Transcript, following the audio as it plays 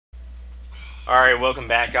Alright, welcome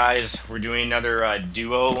back, guys. We're doing another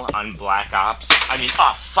duo on Black Ops.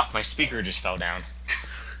 Oh, fuck, my speaker just fell down.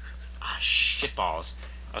 Ah, shitballs.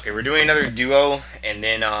 Okay, we're doing another duo, and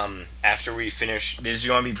then after we finish, this is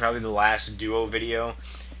going to be probably the last duo video.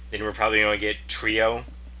 Then we're probably going to get trio.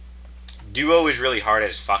 Duo is really hard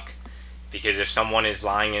as fuck, because if someone is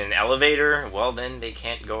lying in an elevator, well, then they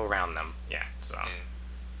can't go around them. Yeah, so. I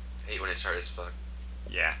hate when it's hard as fuck.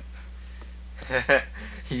 Yeah.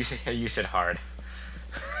 You said hard.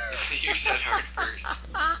 You said hard first.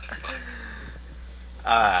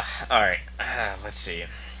 Alright. Let's see.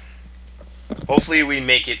 Hopefully we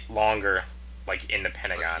make it longer, like in the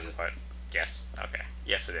Pentagon, but yes. Okay.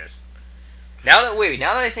 Yes, it is. Now that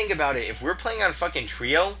I think about it, if we're playing on fucking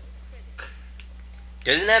trio,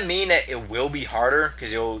 doesn't that mean that it will be harder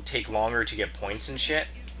because it'll take longer to get points and shit?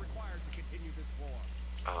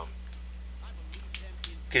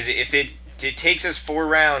 Because if it takes us 4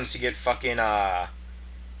 rounds to get fucking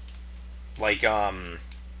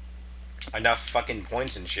enough fucking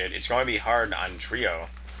points and shit, it's going to be hard on trio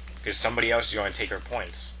because somebody else is going to take our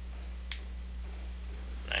points.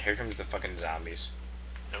 Now, here comes the fucking zombies.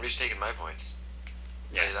 Nobody's taking my points.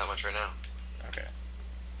 Yeah, that much right now. Okay.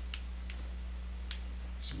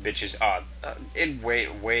 This bitch is it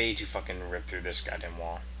way to fucking rip through this goddamn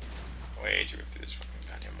wall. Way to rip through this fucking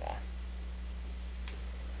goddamn wall.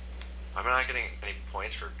 I'm not getting any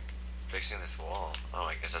points for fixing this wall. Oh,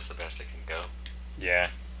 I guess that's the best it can go. Yeah.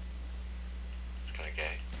 It's kind of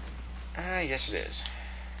gay. Yes it is.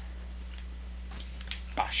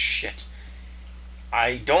 Ah, shit.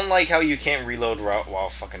 I don't like how you can't reload while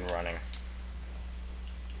fucking running.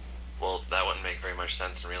 Well, that wouldn't make very much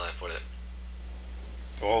sense in real life, would it?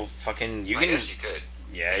 Well, fucking, I guess you could.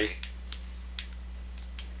 Yeah. Maybe.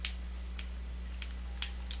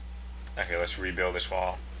 Okay, let's rebuild this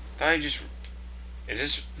wall. Did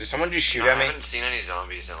someone just shoot at me? I haven't seen any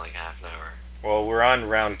zombies in like half an hour. Well, we're on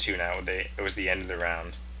round 2 now. It was the end of the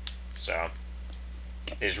round. So,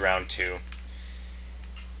 it is round 2.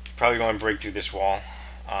 Probably going to break through this wall.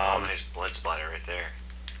 Nice blood splatter right there.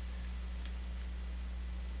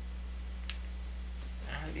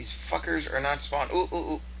 These fuckers are not spawned.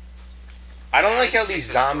 Ooh. I don't like how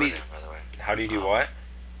these zombies... Down, by the way. How do you do what?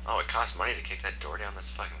 Oh, it costs money to kick that door down.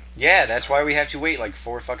 That's fucking... Yeah, that's why we have to wait like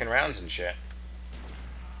 4 fucking rounds and shit.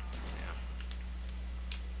 Yeah.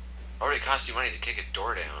 Why would it cost you money to kick a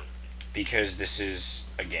door down? Because this is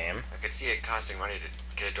a game. I could see it costing money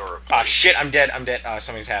to get a door replaced. Ah, shit, I'm dead.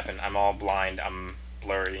 Something's happened. I'm all blind. I'm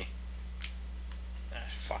blurry.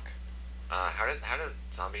 Fuck. How did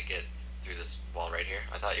zombie get through this wall right here?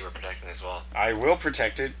 I thought you were protecting this wall. I will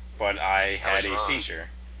protect it, but I had a seizure.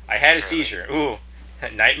 I had a Apparently. seizure. Ooh.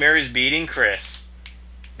 Nightmare is beating Chris.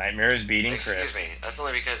 Nightmare is beating Chris. Excuse me. That's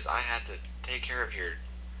only because I had to take care of your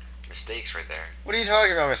mistakes right there. What are you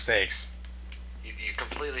talking about, mistakes? You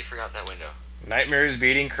completely forgot that window. Nightmare is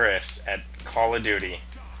beating Chris at Call of Duty.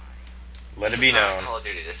 Let it be This is known. not Call of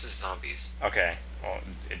Duty. This is zombies. Okay. Well,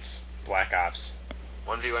 it's Black Ops.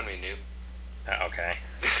 1v1 me noob. Okay.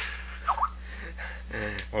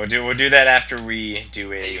 We'll do that after we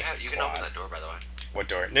do a. Hey, you can open that door, by the way. What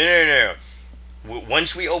door? No.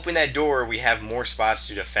 Once we open that door, we have more spots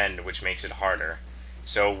to defend, which makes it harder.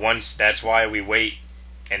 So that's why we wait,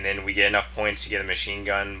 and then we get enough points to get a machine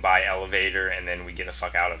gun, buy elevator, and then we get the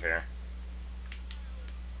fuck out of here.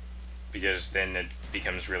 Because then it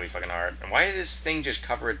becomes really fucking hard. And why did this thing just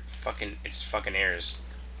cover its fucking ears?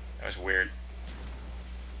 That was weird.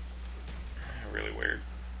 Really weird.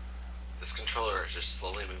 This controller just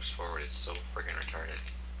slowly moves forward. It's so freaking retarded.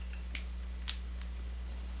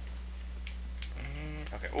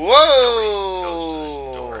 Okay. Nobody goes to this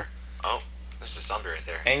Whoa! door. Oh, there's a zombie right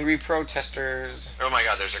there. Angry protesters. Oh my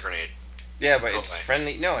god, there's a grenade. Yeah, but it's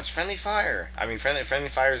friendly. No, it's friendly fire. I mean, friendly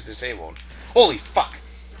fire is disabled. Holy fuck!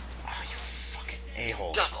 Oh, you fucking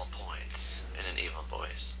a-holes. Double points in an evil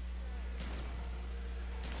voice.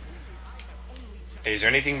 Hey, is there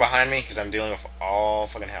anything behind me? Because I'm dealing with all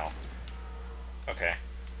fucking hell. Okay.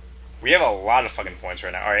 We have a lot of fucking points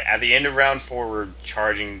right now. Alright, at the end of round 4, we're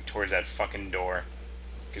charging towards that fucking door.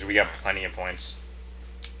 Because we got plenty of points.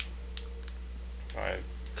 Alright.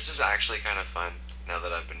 This is actually kind of fun now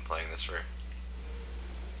that I've been playing this for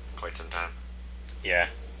quite some time. Yeah.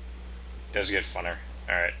 Does get funner.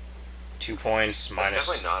 Alright. 2 points minus... That's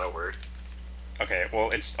definitely not a word. Okay, well,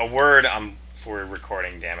 it's a word for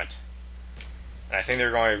recording, damn it. And I think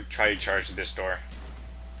they're going to try to charge this door.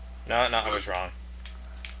 No, I was wrong.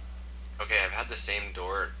 Okay, I've had the same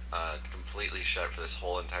door completely shut for this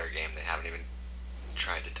whole entire game. They haven't even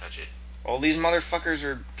tried to touch it. Well, these motherfuckers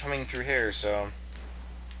are coming through here, so...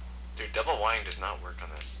 Dude, double wiring does not work on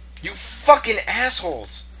this. You fucking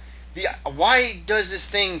assholes! Why does this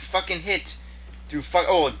thing fucking hit through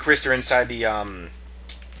Oh, Chris, they're inside the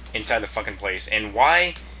fucking place. And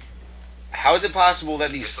why? How is it possible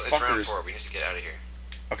that these It's fuckers? round 4. We need to get out of here.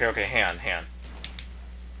 Okay, hang on.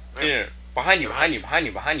 Where? Yeah, behind you.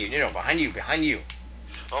 No, behind you.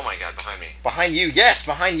 Oh my god, behind me. Behind you, yes,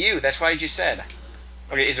 behind you. That's what I just said.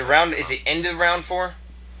 Okay, is it end of round 4?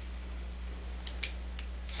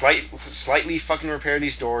 Slightly fucking repair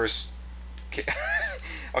these doors.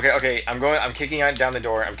 Okay, I'm kicking down the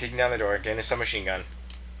door. Getting a submachine gun.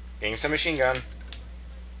 Get some machine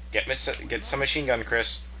gun,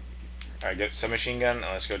 Chris. Alright, get some machine gun.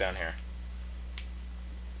 Let's go down here.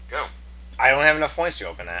 Go. I don't have enough points to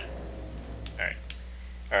open that.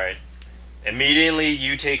 Alright. Immediately,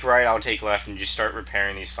 you take right, I'll take left, and just start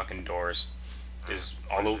repairing these fucking doors. There's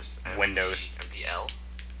all the windows. MPL?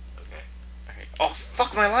 Okay. Alright. Oh,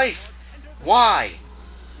 fuck my life! Why?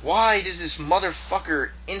 Why does this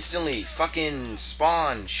motherfucker instantly fucking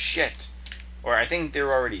spawn shit? Or I think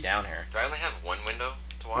they're already down here. Do I only have one window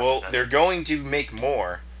to watch? Well, they're going to make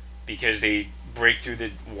more because they break through the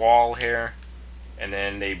wall here, and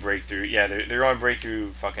then they break through. Yeah, they're going to break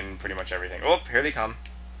through fucking pretty much everything. Oh, here they come.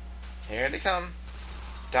 Here they come.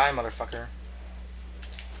 Die, motherfucker.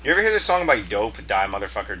 You ever hear this song by Dope? Die,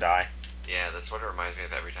 motherfucker, die. Yeah, that's what it reminds me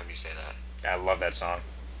of every time you say that. I love that song.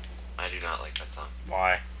 I do not like that song.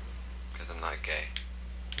 Why? Because I'm not gay.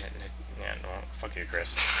 Yeah, no, fuck you,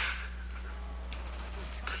 Chris.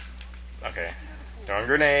 Okay. Throwing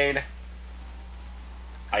grenade.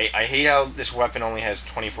 I hate how this weapon only has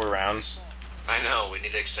 24 rounds. I know, we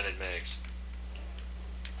need extended mags.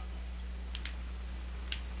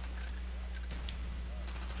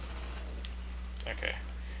 Okay.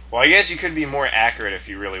 Well, I guess you could be more accurate if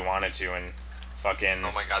you really wanted to and fucking...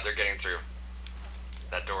 Oh my god, they're getting through.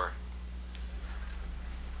 That door.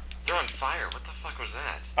 They're on fire. What the fuck was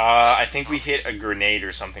that? I think we hit a grenade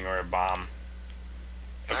or something, or a bomb.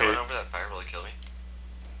 Can I run over that fire? Will it kill me?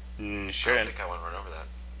 Sure. I don't think I want to run over that.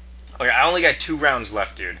 Okay, I only got 2 rounds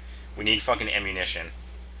left, dude. We need fucking ammunition.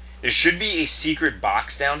 There should be a secret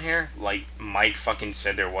box down here. Like, Mike fucking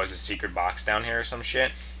said there was a secret box down here or some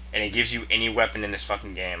shit. And it gives you any weapon in this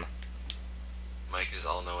fucking game. Mike is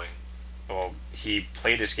all-knowing. Well, he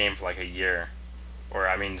played this game for like a year. Or,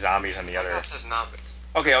 I mean, zombies on the other... Black Ops has not been...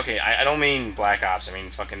 Okay, I don't mean Black Ops. I mean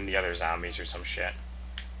fucking the other zombies or some shit.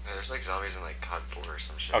 Yeah, there's like zombies in like COD 4 or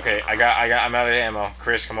some shit. Okay, I'm out of ammo.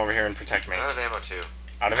 Chris, come over here and protect me. I'm out of ammo too.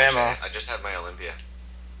 Out of Actually, ammo. I just have my Olympia.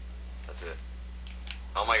 That's it.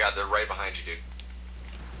 Oh my god, they're right behind you, dude.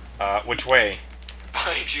 Which way?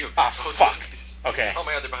 Behind you. Ah, fuck. Okay. Oh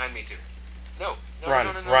my god, they're behind me too. No. Run.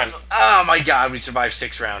 No. Oh my god, we survived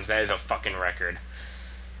 6 rounds. That is a fucking record.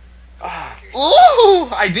 Ooh!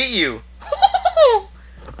 I beat you!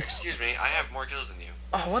 Excuse me, I have more kills than you.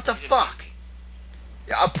 Oh, what the fuck?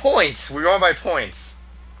 Yeah, points. We're going by points.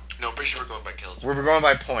 No, I'm pretty sure we're going by kills. We're going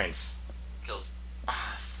by points. Kills.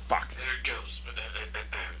 Fuck. There it goes.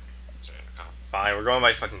 Sorry, Fine, we're going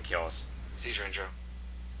by fucking kills. Seizure intro.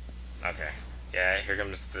 Okay. Yeah, here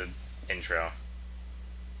comes the intro.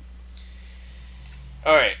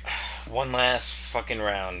 Alright. One last fucking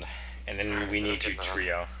round. And then we need to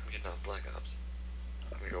trio. I'm getting off Black Ops.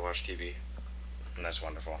 I'm gonna go watch TV. And that's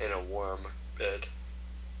wonderful. In a warm bed.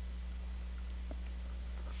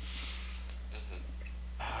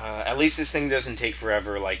 At least this thing doesn't take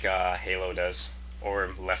forever like Halo does. Or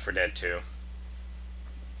Left 4 Dead 2.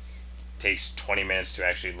 Takes 20 minutes to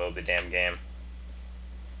actually load the damn game.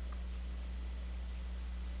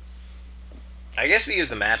 I guess because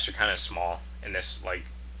the maps are kind of small in this, like,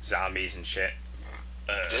 zombies and shit.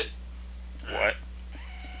 Did? What?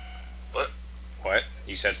 What? What?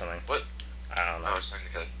 You said something. What? I don't know. Oh, I was talking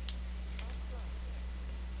to Kud.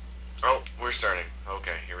 Oh, we're starting.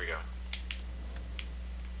 Okay, here we go.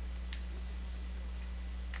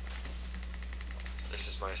 This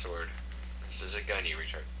is my sword. This is a gun, you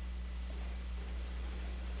retard.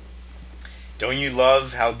 Don't you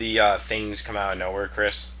love how the things come out of nowhere,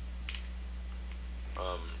 Chris?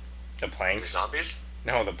 The The planks? zombies?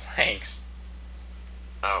 No, the planks.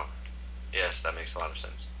 Oh. Yes, that makes a lot of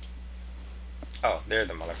sense. Oh, there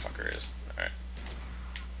the motherfucker is. Alright.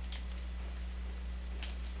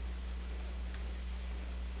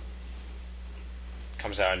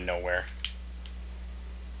 Comes out of nowhere.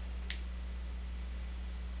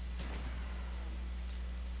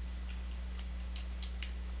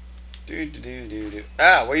 Do.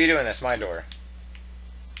 Ah, what are you doing? That's my door.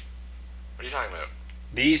 What are you talking about?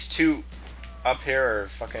 These two up here are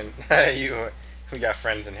fucking... we got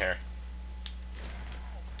friends in here.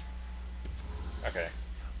 Okay.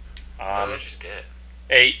 What did I just get?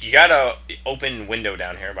 Hey, you got a open window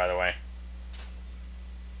down here, by the way.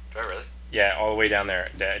 Do I really? Yeah, all the way down there.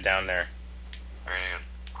 Down there. Alright, hang on.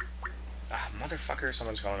 Ah, motherfucker,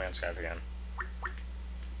 someone's calling me on Skype again.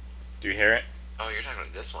 Do you hear it? Oh, you're talking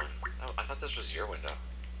about this one. Oh, I thought this was your window.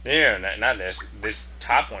 No, not this. This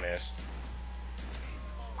top one is.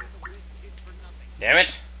 Damn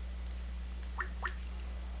it!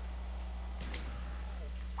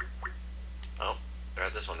 Oh, they're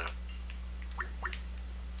at this one now.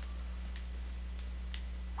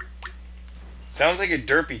 Sounds like a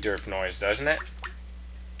derp noise, doesn't it?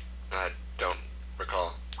 I don't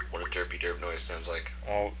recall what a derp noise sounds like.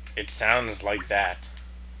 Well, it sounds like that.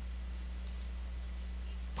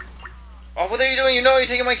 Oh, what are you doing? You know you're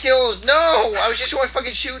taking my kills! No! I was just going to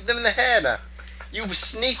fucking shoot them in the head! You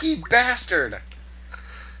sneaky bastard!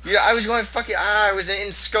 Yeah, I was going fucking... I was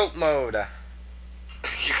in scope mode.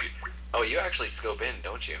 Oh, you actually scope in,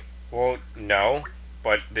 don't you? Well, no.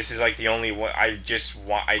 But this is like the only one...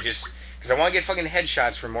 Because I want to get fucking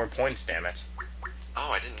headshots for more points, damn it.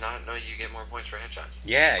 Oh, I did not know you get more points for headshots.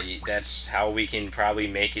 Yeah, that's how we can probably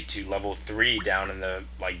make it to level 3 down in the,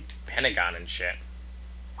 like, Pentagon and shit.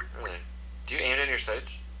 Really? Do you aim in your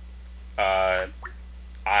sights?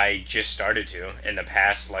 I just started to. In the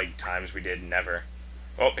past, like, times we did never.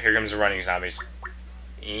 Oh, here comes the running zombies.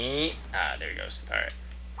 Ah, there he goes. Alright.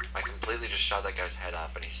 I completely just shot that guy's head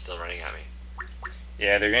off and he's still running at me.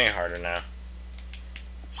 Yeah, they're getting harder now.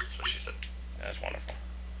 That's what she said. That's wonderful.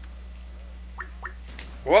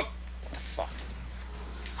 Whoop! What the fuck?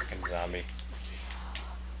 Fucking zombie.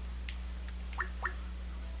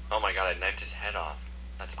 Oh my god, I knifed his head off.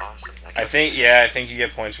 That's awesome. I think you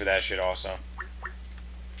get points for that shit also.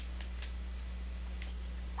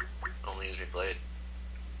 Only use me blade.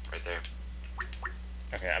 Right there.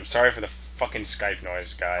 Okay, I'm sorry for the fucking Skype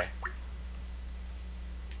noise, guy.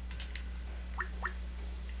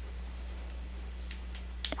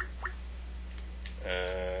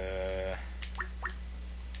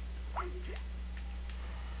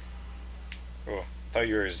 Oh, thought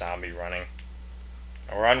you were a zombie running.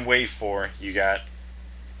 We're on wave 4. You got...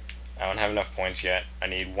 I don't have enough points yet. I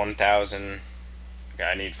need 1,000. Okay,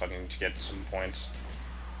 I need fucking to get some points.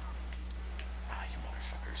 Ah, you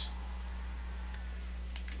motherfuckers.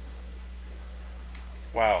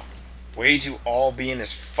 Wow. Way to all be in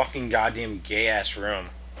this fucking goddamn gay-ass room.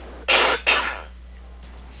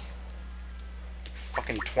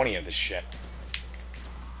 Fucking 20 of this shit.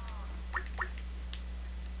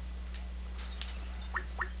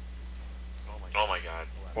 Oh my god.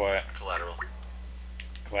 What? Collateral.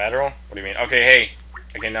 Collateral? What do you mean? Okay, hey.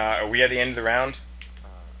 Again, are we at the end of the round?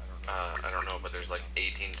 I don't know, but there's like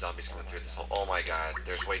 18 zombies coming through this whole... Oh my god,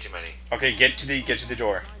 there's way too many. Okay, get to the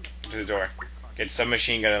door. Get to the door. Get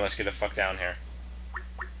submachine gun and let's get the fuck down here.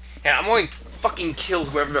 Yeah, I'm going to fucking kill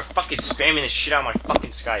whoever the fuck is spamming this shit out of my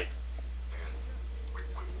fucking Skype.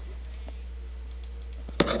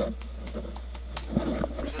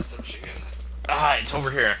 Where's that submachine gun? Ah, it's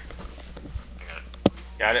over here. I got it.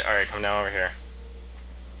 Got it? Alright, come down over here.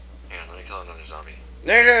 Hang on, let me kill another zombie.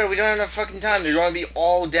 No, we don't have enough fucking time. They're going to be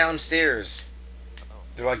all downstairs.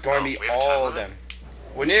 They're like going to be all down.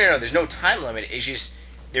 Well, no, there's no time limit. It's just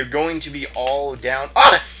they're going to be all down.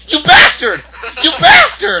 Ah, you bastard! You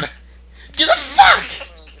bastard! Get the fuck!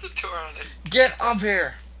 The door on it. Get up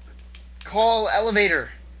here. Call elevator.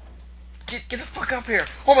 Get the fuck up here.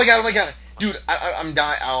 Oh my god. Dude, I'm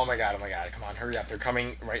dying. Oh my god. Come on, hurry up. They're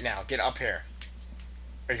coming right now. Get up here.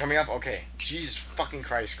 Are you coming up? Okay. Jesus fucking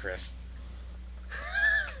Christ, Chris.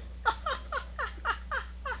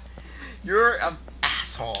 You're an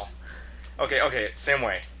asshole. Okay, same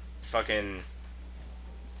way. Fucking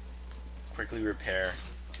quickly repair.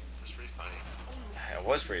 That's pretty funny. It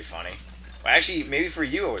was pretty funny. Well, actually, maybe for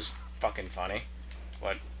you it was fucking funny.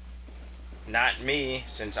 But not me,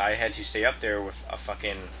 since I had to stay up there with a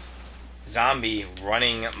fucking zombie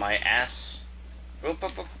running my ass.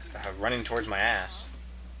 Running towards my ass.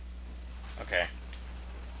 Okay.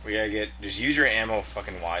 We gotta just use your ammo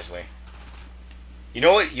fucking wisely. You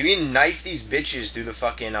know what? You can knife these bitches through the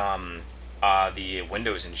fucking, the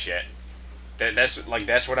windows and shit. That's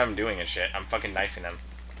what I'm doing and shit. I'm fucking knifing them.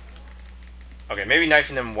 Okay, maybe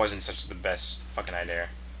knifing them wasn't such the best fucking idea.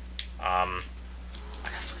 I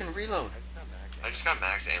got fucking reload. I just got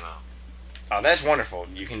max ammo. Oh, that's wonderful.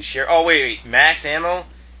 You can share... Oh, wait. Max ammo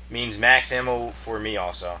means max ammo for me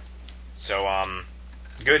also. So,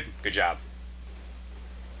 good. Good job.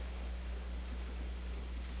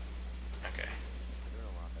 Okay.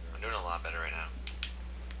 I'm doing a lot better right now.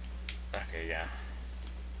 Okay, yeah.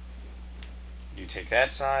 You take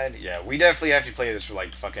that side. Yeah, we definitely have to play this for,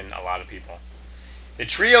 like, fucking a lot of people. The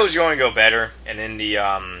trio's going to go better, and then the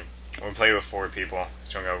when we play with 4 people,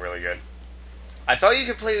 it's going to go really good. I thought you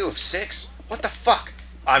could play with 6. What the fuck?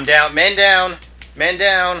 I'm down. Man down. Man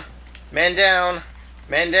down. Man down.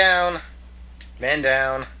 Man down. Man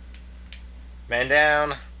down. Man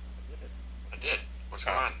down. I did. What's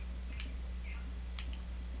going on?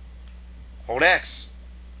 Hold X.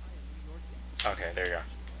 Okay, there you go.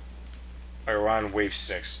 Alright, we're on wave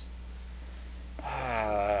 6. What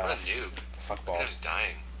a noob. Fuck I'm balls.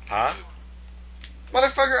 dying. Huh?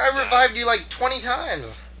 Motherfucker, I revived you like 20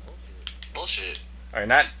 times. Bullshit. Alright,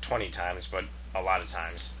 not 20 times, but a lot of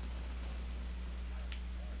times.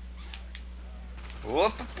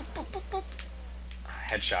 Whoop.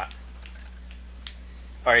 Headshot.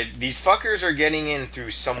 Alright, these fuckers are getting in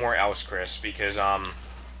through somewhere else, Chris, because, that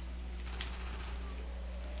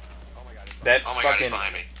Oh my god, fucking... he's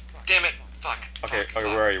behind me. Damn it. Fuck. Okay, Fuck, okay, fuck.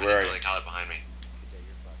 where are you? Where I are didn't you? really call it behind me.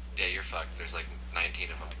 Yeah, you're fucked. There's like 19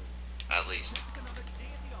 of them. At least.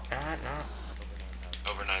 No.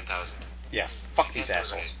 Over 9,000. Yeah, fuck these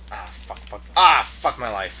assholes. Fuck my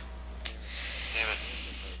life. Damn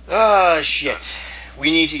it. Shit. We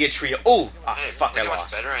need to get trio. Oh! Hey, Fuck, look I how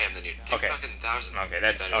lost. much better I am than you. Take Okay. fucking 1,000. Okay,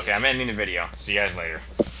 that's... better Okay, than I'm ending the video. See you guys later.